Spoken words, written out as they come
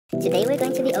Today we're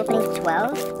going to be opening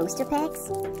 12 booster packs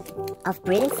of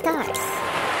Brilliant Stars.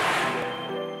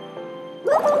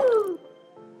 Woohoo!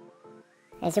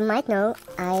 As you might know,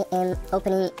 I am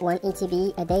opening 1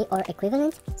 ETB a day or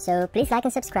equivalent, so please like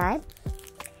and subscribe.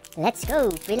 Let's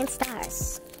go, Brilliant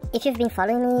Stars! If you've been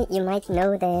following me, you might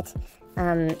know that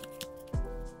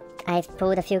I've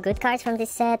pulled a few good cards from this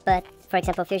set, but for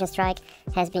example, Fusion Strike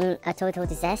has been a total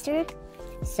disaster.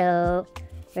 So,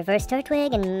 Reverse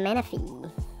Turtwig and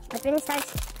Manaphy. But Brilliant Stars,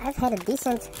 I've had a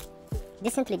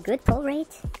decently good pull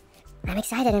rate. I'm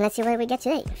excited, and let's see what we get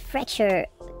today. Fracture,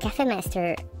 Cafe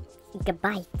Master,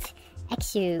 Gabite,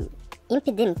 Exu,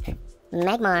 Impidimp,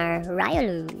 Magmar,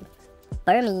 Riolu,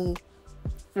 Burmy,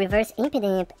 Reverse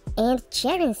Impidimp, and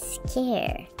Cheren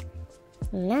Scare.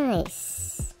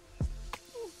 Nice.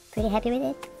 Pretty happy with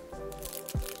it.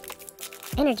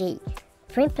 Energy,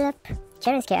 Prinplup,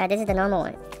 Cheren Scare, this is the normal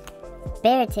one.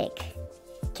 Beartic,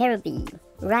 Cherubi,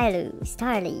 Riolu,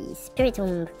 Starly,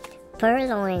 Spiritomb,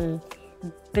 Purloin,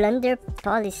 Blunder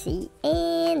Policy,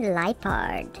 and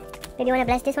Lipard. Baby, you wanna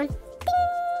blast this one?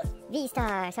 Ding!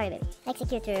 V-Star, sorry baby.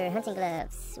 Executor, Hunting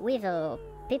Gloves, Weevil,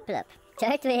 Piplup,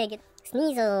 Turtwig,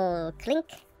 Sneasel, Clink,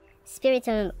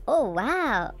 Spiritomb. Oh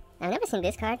wow! I've never seen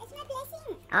this card. That's my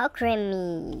blessing.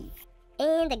 Alcremie,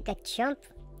 and a Gachump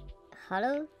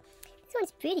Hollow. This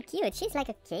one's pretty cute. She's like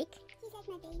a cake. He's like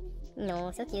my baby.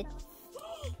 No, so cute.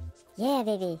 Yeah,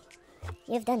 baby.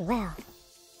 You've done well.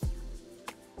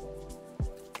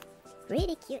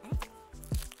 Really cute.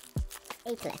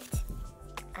 8 left.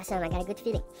 Awesome, I got a good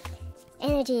feeling.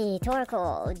 Energy,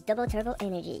 Torkoal, Double Turbo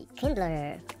Energy,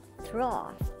 Kindler,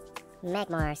 Thraw,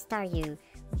 Magmar, Staryu,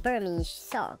 Burmy,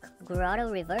 Sock,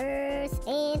 Grotto Reverse,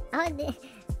 and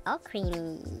all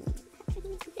creamy.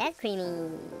 That creamy.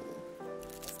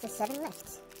 There's 7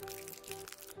 left.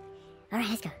 Alright,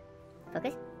 let's go.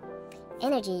 Focus.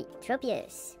 Energy,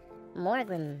 Tropius,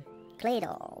 Morgrim,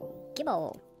 Claydol,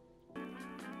 Gibble,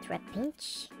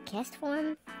 Trapinch,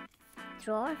 Castform,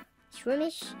 Draw,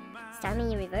 Shroomish,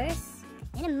 Starmie Reverse,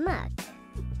 and a Muk.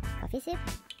 Coffee Sip.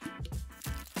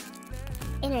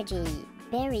 Energy,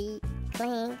 Berry,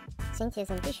 Clang, Cynthia's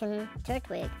Ambition,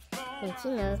 Turtwig,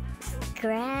 Mintino,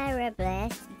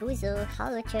 Crarablast, Buzzle,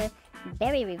 Holocher,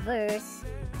 Berry Reverse,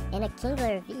 and a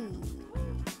Kingler V.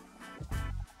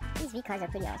 These V cards are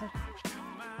pretty awesome.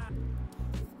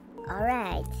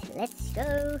 Alright, let's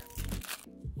go.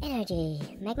 Energy,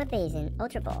 Magma Basin,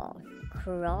 Ultra Ball,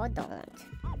 Crawdaunt,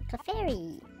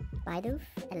 Clefairy, Bidoof,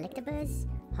 Electabuzz,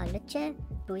 Holocher,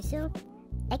 Buzzle,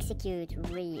 Execute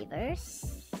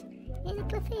Reverse, and a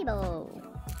Clefable.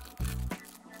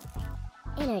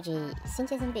 Energy,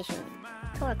 Cynthia's Ambition,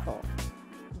 Torkoal,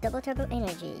 Double Turbo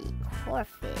Energy,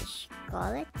 Corfish,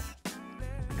 Gollet,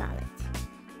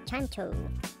 Chancho,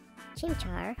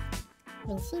 Chimchar,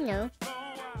 Vincino,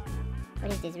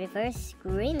 what is this? Reverse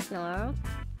Grimmsnarl,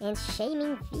 and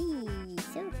Shaming V.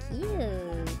 So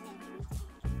cute.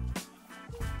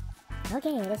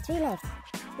 Okay, there's 3 left.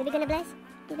 Baby gonna blast?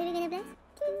 Baby gonna blast?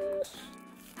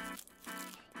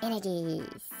 Energy,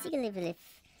 Sigalivlif,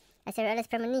 Acerolas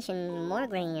Premonition,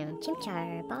 Morgrane,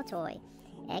 Chimchar, Baltoy,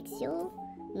 Axial,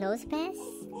 Nosepass,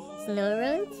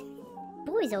 Snorunt,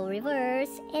 Buizel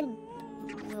Reverse, and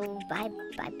bye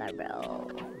bro.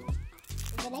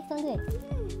 The next one good.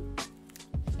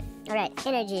 Alright,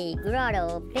 Energy,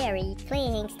 Grotto, Berry,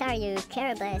 Cling, Staryu,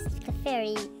 Carablast,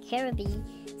 Clefairy, Cherubi,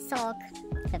 Sock,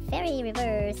 Clefairy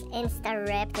Reverse, and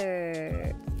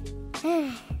Staraptor.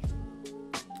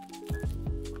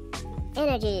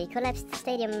 Energy, Collapsed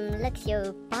Stadium,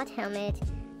 Luxio, Pot Helmet,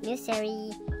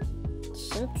 Museri,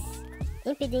 Shinx,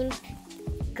 Impidimp,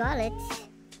 Gollet,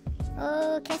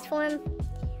 oh, Castform,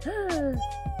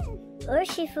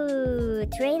 Urshifu,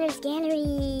 Trainer's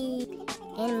Gallery,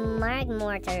 and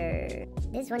Margmortar.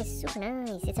 This one is super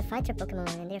nice. It's a fighter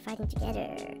Pokemon and they're fighting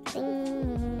together.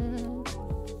 Ding.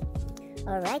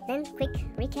 Alright then, quick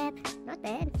recap. Not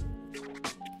bad.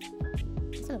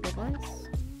 Some good ones.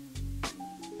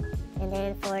 And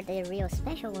then for the real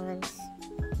special ones,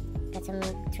 got some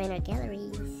trainer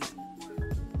galleries,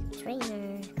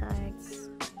 trainer cards.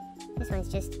 This one's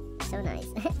just so nice.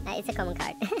 It's a common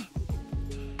card.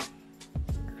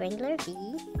 Kringler V,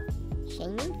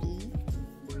 Shaman V,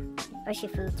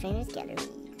 Urshifu Trainer's Gallery.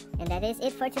 And that is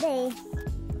it for today.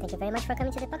 Thank you very much for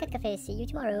coming to the Pocket Cafe. See you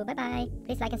tomorrow. Bye bye.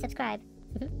 Please like and subscribe.